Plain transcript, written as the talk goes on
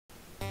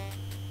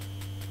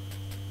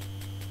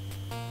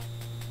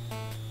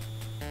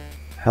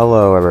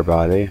Hello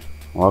everybody,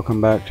 welcome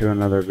back to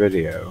another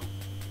video.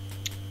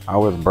 I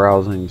was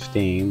browsing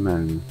Steam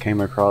and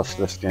came across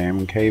this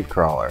game, Cave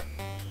Crawler.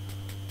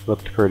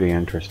 Looked pretty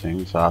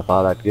interesting, so I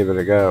thought I'd give it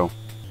a go.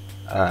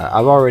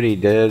 I've already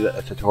did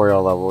a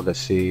tutorial level to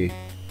see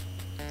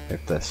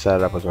if the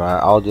setup was right.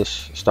 I'll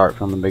just start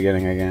from the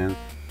beginning again.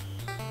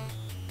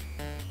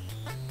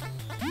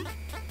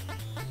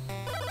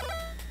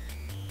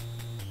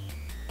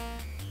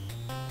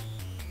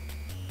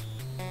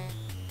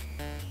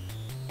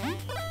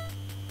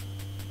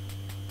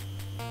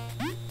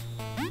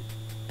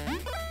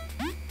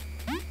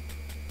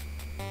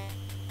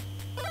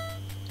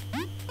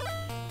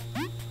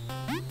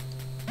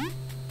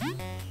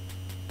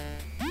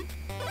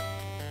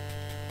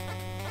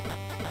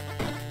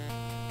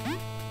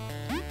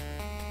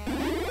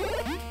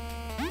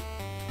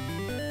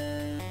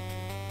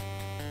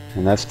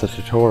 And that's the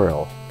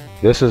tutorial.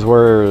 This is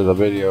where the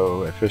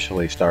video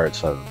officially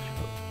starts, of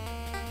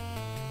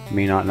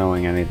me not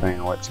knowing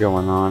anything what's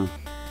going on.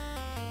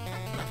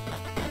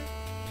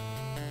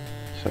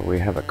 So we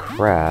have a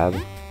crab.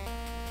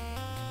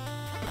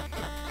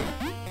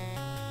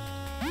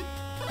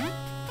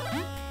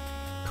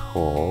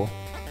 Cool.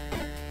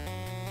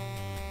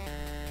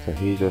 So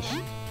he just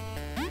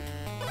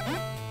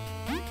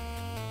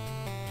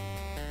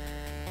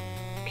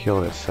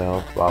killed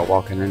itself while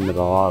walking into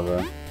the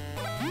lava.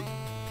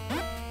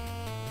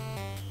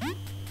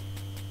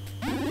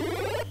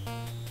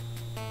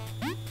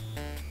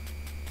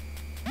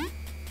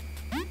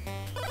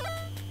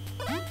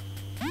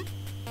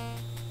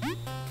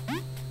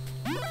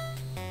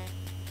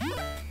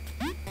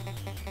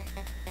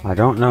 I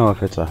don't know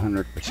if it's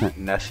 100%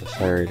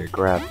 necessary to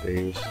grab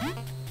these,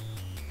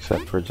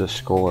 except for just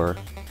score.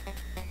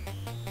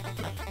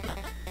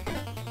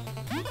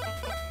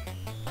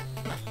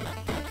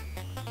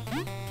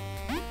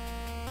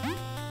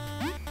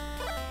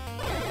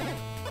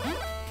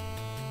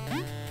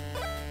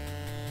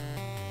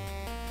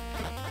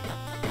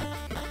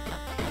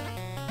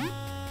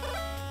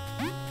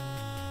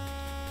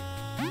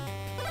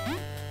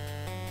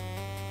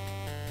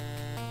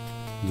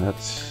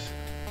 That's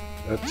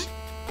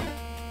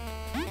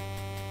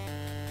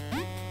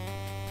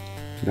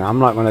Now, I'm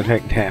not going to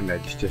take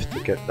damage just to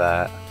get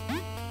that.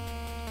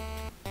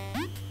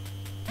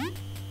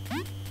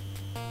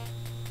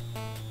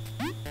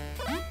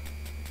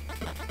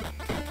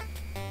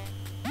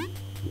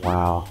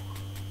 Wow.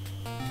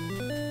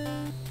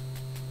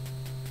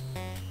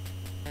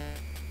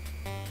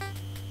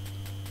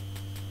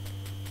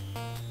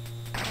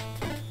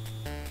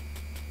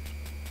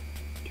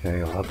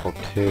 Okay, level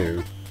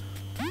 2.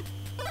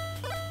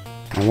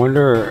 I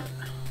wonder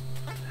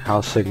how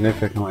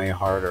significantly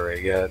harder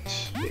it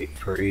gets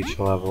for each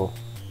level.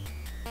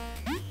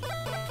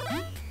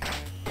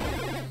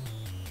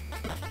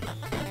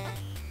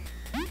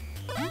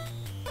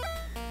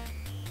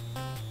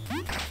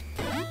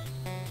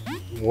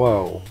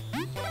 Whoa,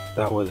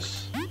 that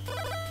was...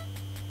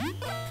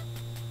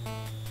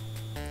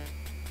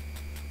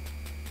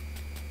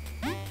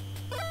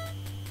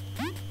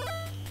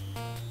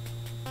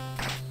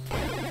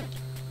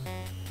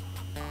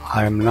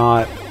 I'm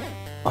not...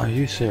 Are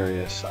you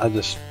serious? I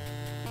just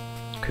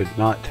could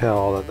not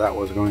tell that that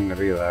was going to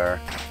be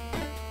there.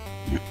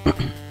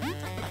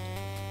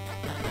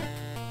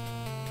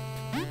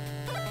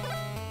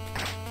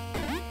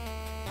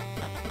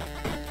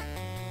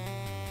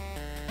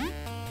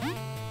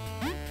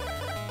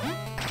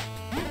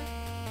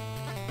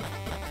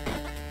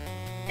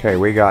 Okay,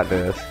 we got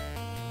this.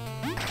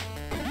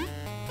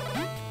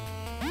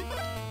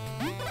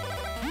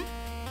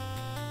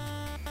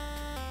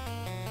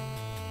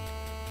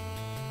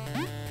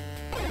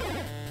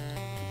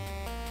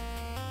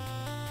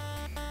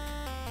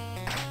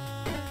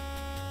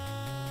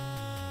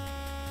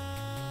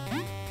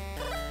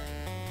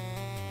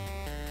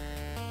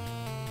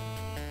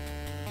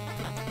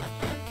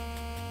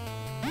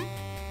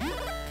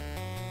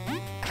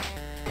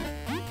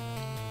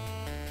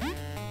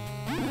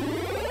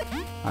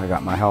 I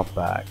got my health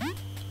back.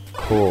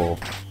 Cool.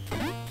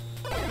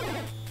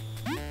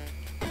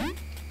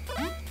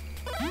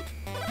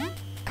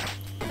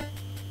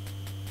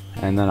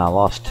 And then I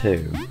lost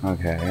 2.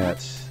 Okay,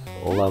 that's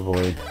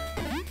lovely.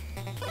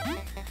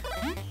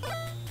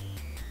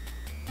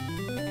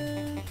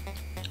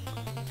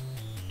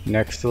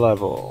 Next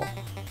level.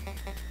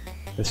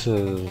 This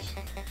is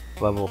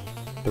level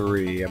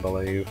 3, I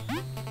believe.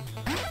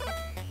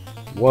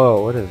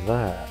 Whoa, what is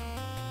that?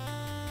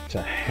 It's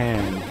a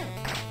hen.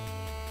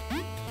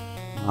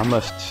 I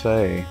must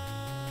say,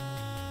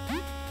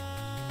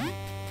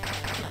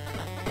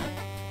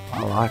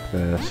 I like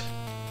this.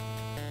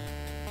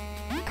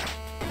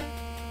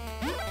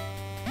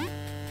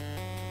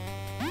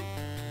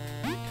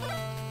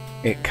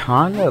 It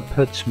kind of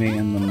puts me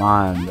in the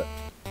mind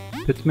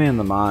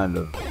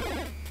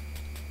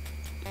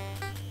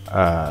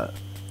of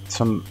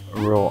some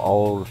real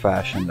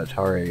old-fashioned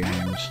Atari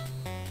games.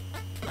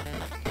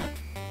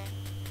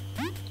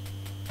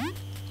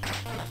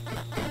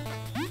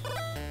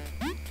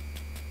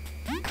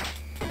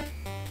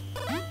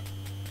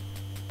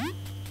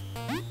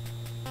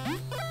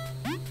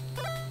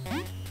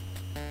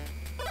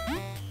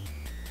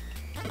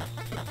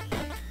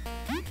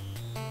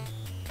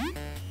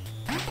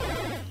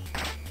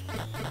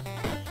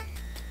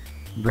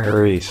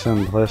 Very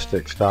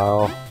simplistic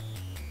style,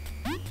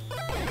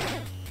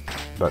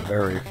 but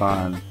very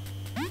fun.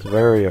 It's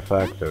very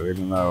effective,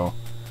 even though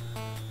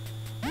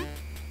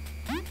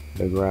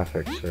the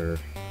graphics are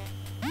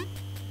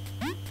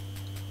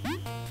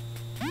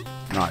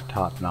not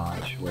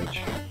top-notch,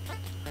 which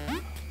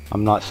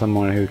I'm not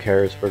someone who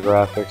cares for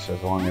graphics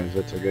as long as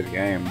it's a good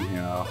game, you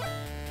know.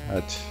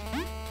 That's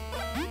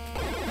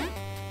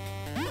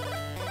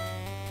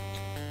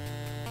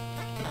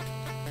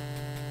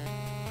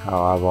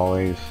how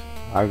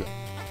I've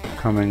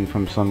coming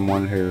from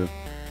someone who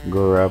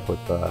grew up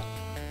with the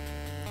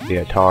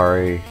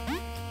Atari,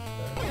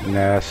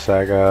 NES,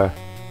 Sega,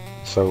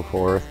 so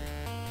forth.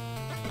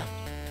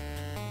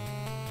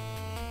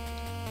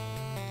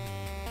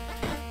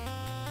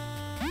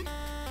 I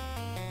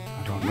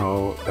don't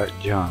know that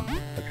jump.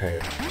 Okay.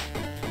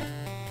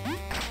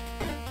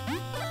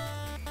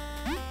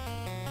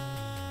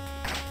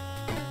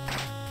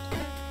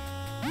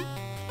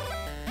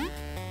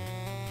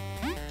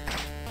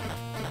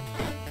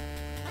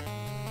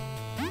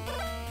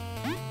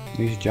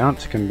 These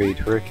jumps can be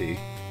tricky.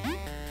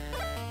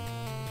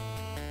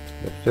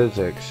 The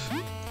physics.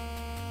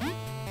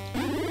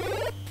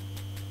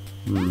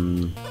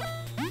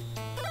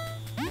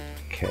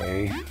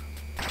 Okay.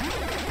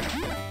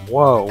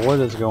 Whoa,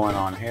 what is going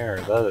on here?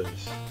 That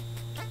is...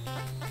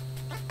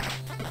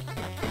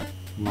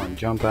 I'm gonna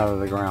jump out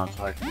of the ground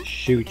so I can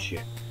shoot you.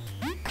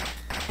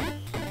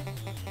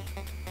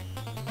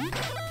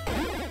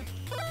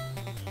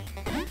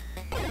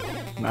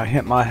 And I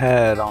hit my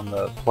head on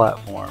the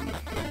platform.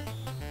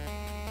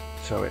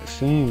 So it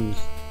seems...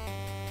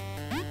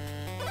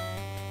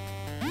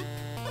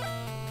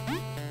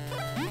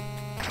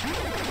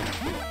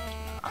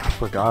 I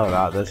forgot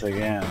about this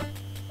again.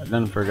 I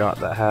then forgot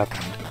that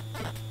happened.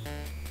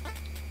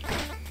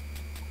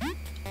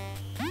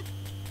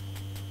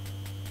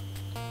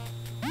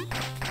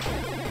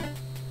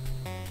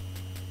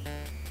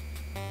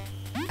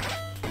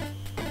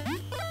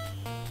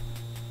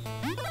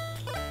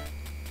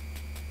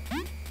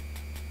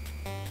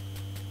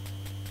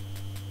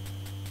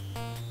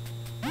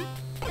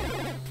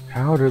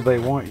 How do they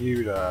want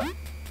you to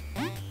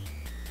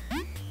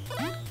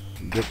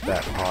get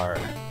that part?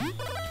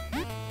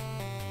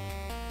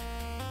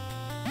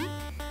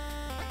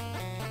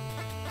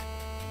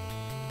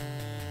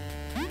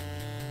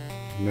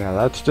 Yeah,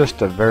 that's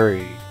just a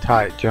very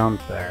tight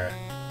jump there.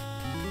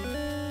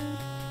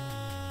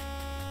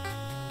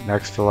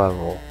 Next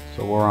level.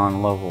 So we're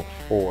on level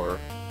 4.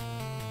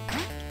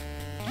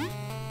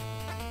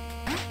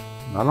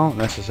 I don't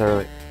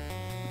necessarily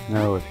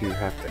know if you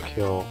have to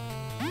kill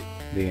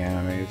the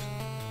enemies.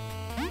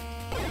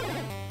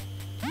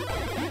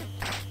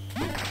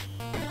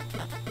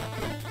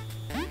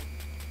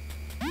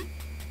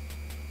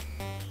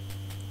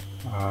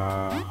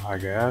 I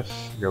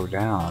guess go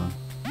down.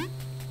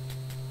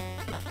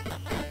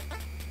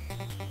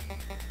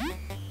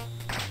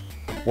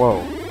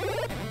 Whoa.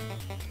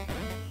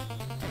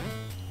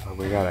 Oh,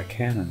 we got a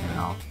cannon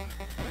now.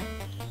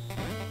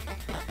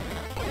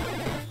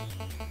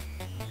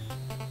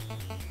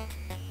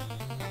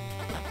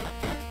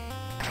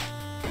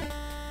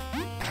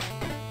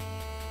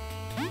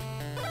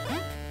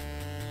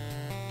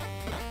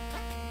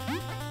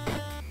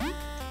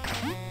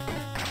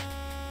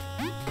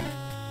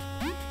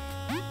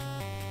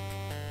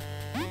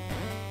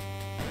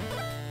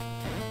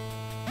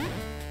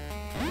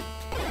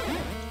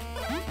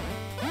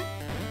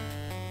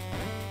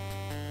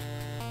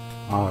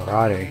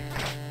 Alrighty.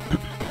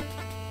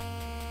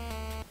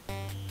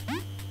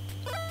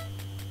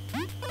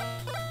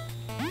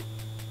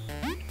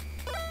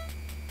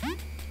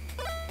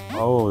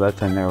 Oh,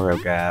 that's a narrow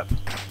gap.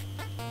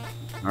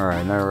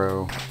 Alright,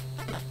 narrow.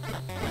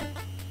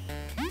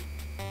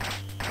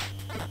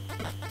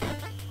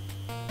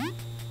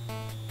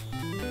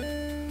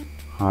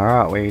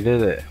 Alright, we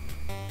did it.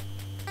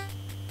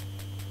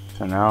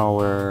 So now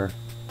it's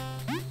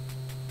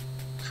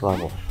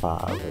level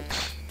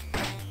 5.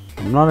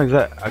 I'm not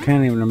I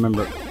can't even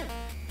remember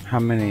how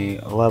many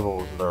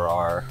levels there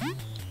are.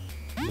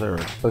 Is there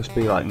supposed to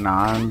be like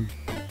 9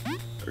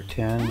 or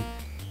 10?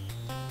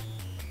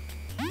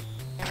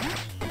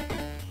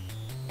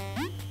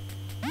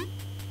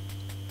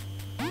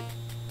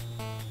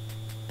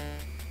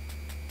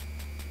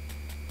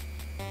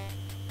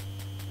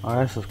 Oh,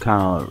 this is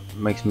kind of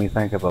makes me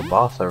think of a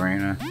boss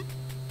arena.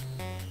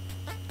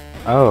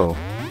 Oh.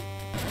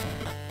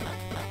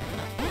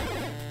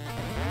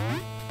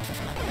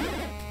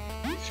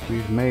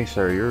 Excuse me,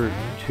 sir, you're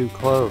too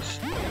close.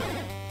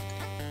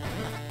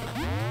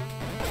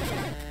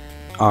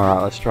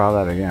 Alright, let's try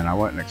that again. I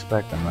wasn't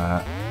expecting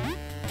that.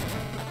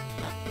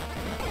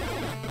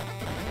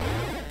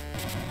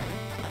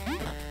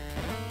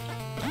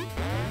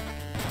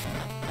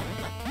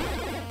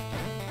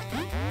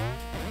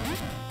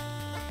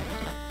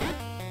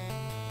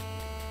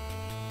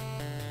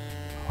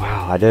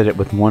 Wow, I did it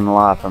with 1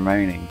 life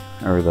remaining,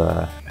 or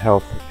the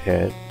health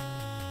hit.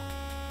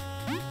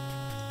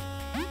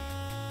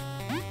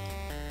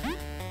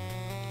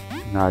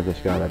 Now I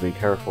just gotta be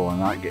careful and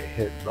not get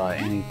hit by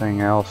anything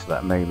else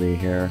that may be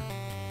here.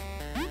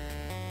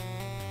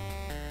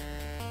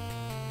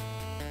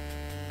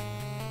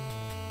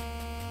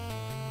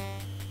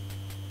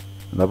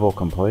 Level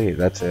complete,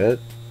 that's it?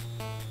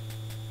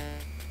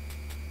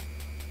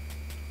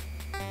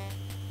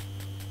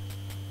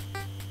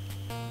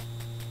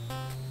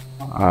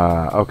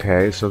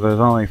 Okay, so there's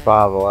only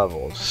 5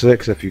 levels.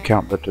 6 if you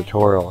count the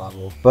tutorial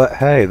level. But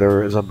hey,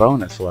 there is a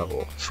bonus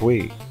level.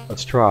 Sweet.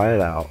 Let's try it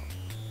out.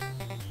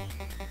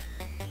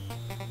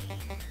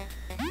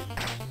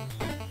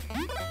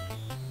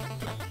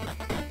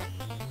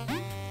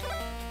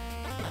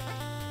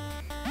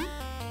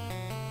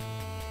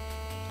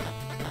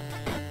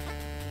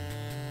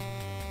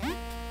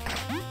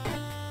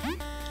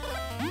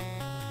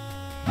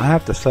 I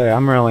have to say,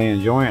 I'm really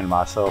enjoying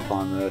myself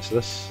on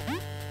this.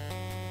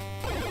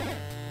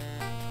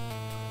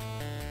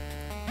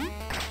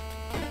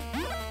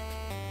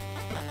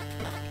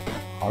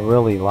 I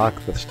really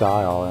like the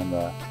style, and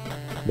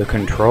the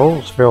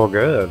controls feel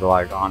good.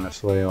 Like,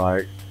 honestly,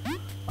 like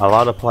a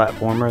lot of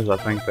platformers, I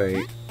think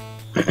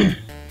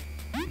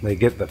they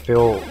get the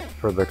feel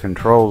for the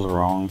controls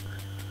wrong,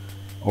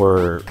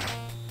 or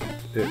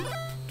it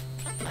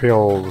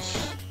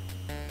feels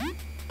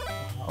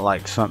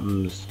like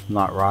something's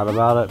not right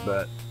about it.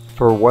 But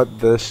for what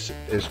this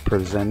is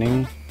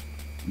presenting,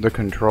 the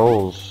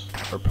controls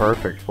are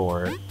perfect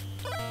for it.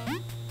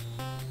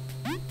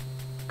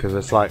 Because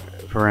it's like,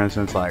 for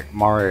instance, like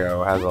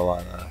Mario has a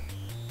lot of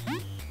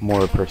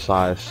more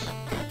precise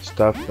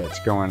stuff that's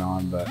going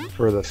on, but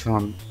for the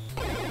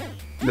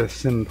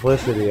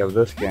simplicity of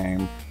this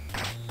game,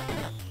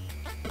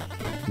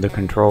 the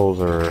controls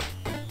are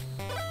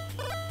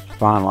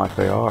fine like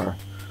they are.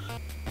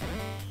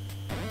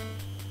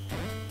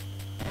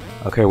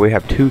 Okay, we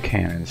have 2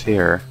 cannons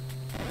here.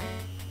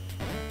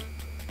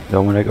 Do I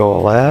want to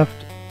go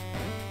left?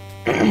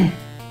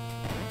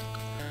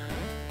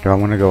 Do I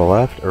want to go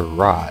left or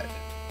right?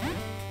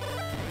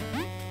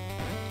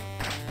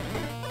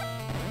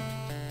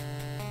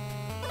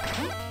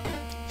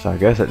 So I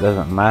guess it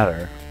doesn't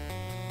matter.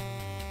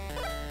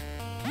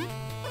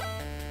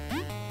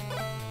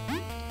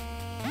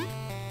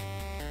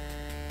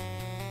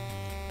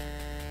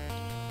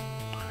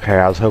 Okay,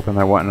 I was hoping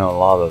there wasn't no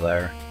lava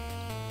there.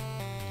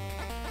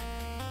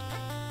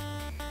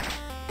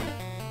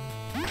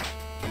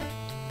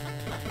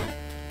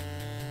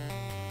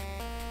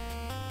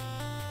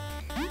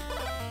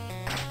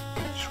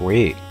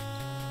 Sweet.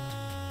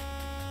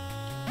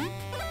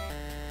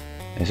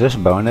 Is this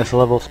bonus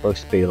level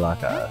supposed to be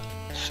like a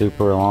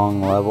super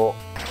long level?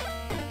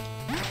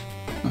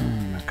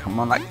 Come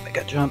on, I can make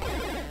a jump.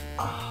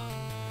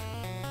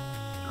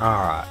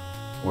 Alright,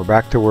 we're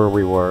back to where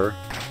we were.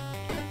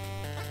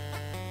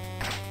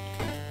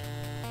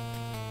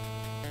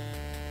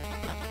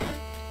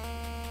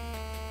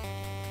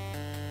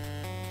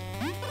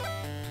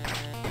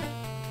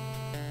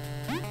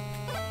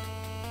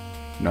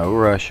 No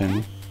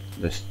rushing,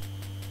 just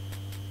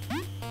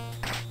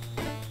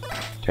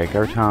take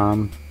our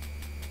time.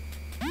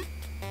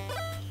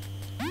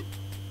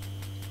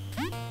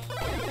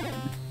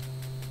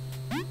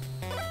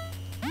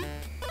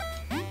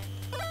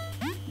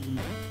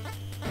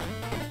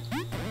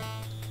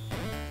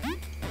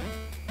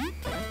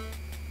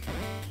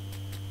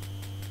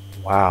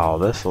 Wow,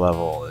 this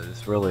level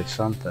is really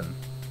something.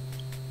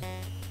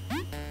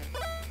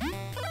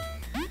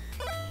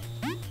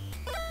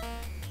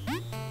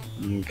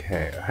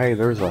 Okay, hey,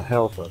 there's a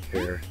health up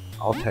here.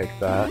 I'll take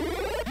that.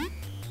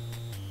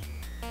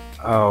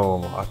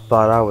 Oh, I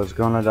thought I was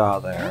gonna die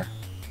there.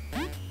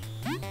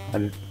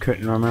 I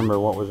couldn't remember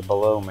what was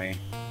below me.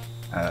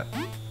 And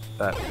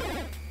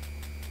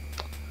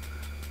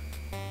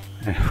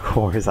of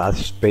course I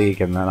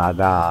speak and then I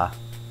die.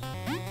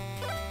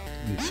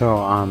 And so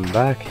I'm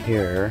back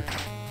here.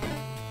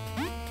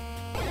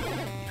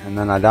 And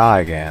then I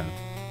die again.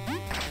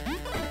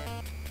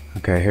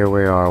 Okay, here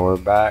we are. We're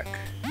back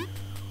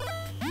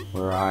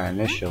where I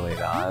initially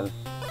died.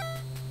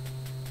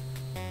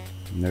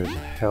 And there's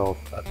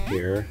health up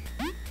here.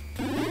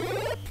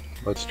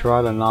 Let's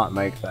try to not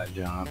make that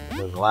jump,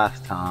 because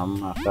last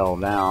time I fell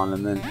down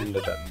and then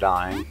ended up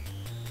dying.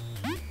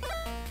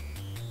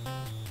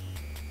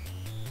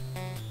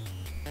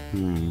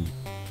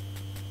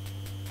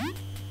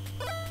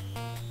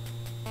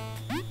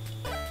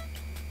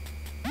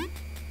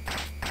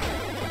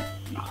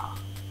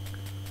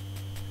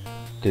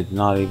 Did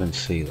not even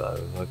see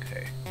those.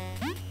 Okay.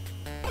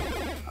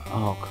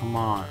 Oh, come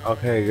on.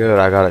 Okay, good.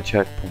 I got a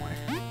checkpoint.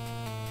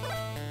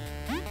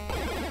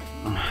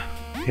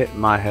 Hitting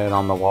my head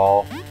on the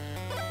wall.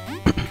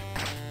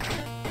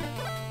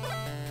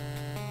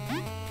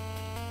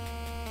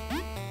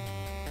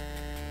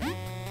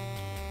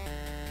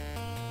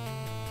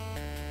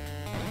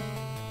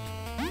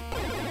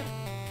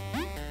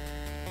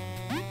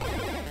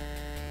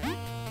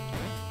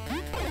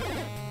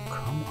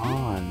 Come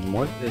on.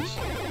 What is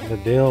the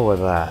deal with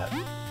that?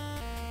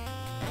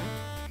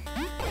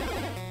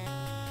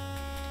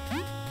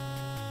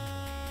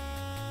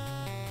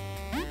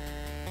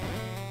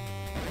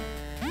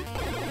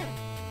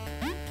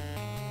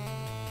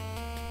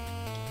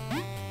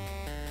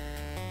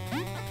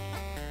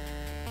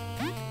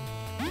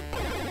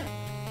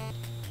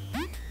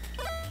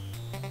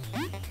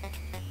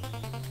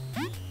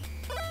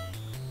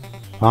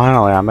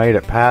 Finally, I made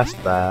it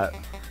past that.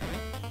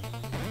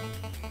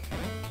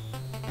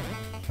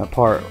 That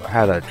part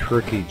had a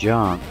tricky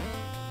jump.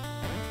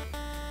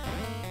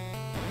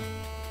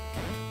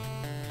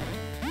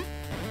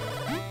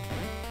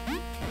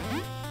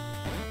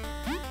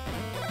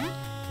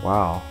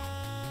 Wow.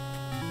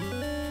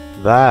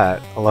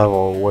 That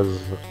level was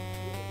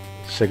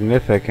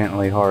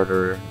significantly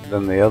harder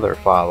than the other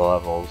 5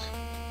 levels.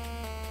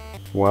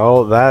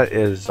 Well, that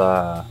is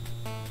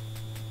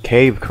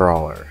Cave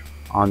Crawler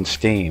on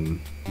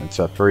Steam. It's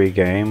a free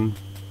game,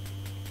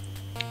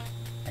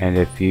 and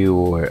if you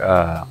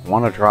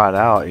want to try it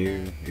out,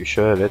 you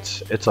should.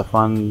 It's a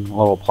fun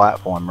little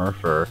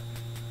platformer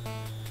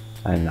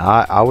and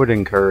I would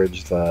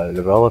encourage the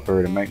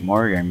developer to make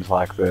more games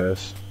like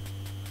this,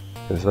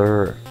 because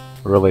they're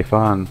really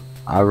fun.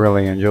 I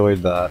really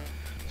enjoyed that.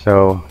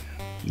 So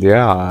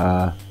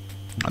yeah,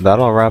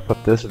 that'll wrap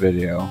up this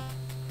video.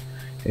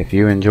 If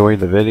you enjoyed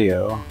the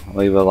video,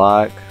 leave a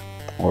like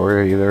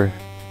or either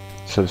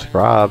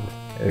subscribe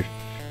if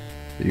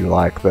you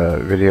like the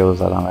videos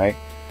that I make.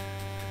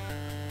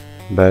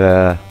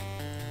 But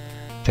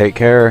take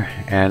care,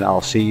 and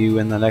I'll see you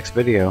in the next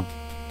video.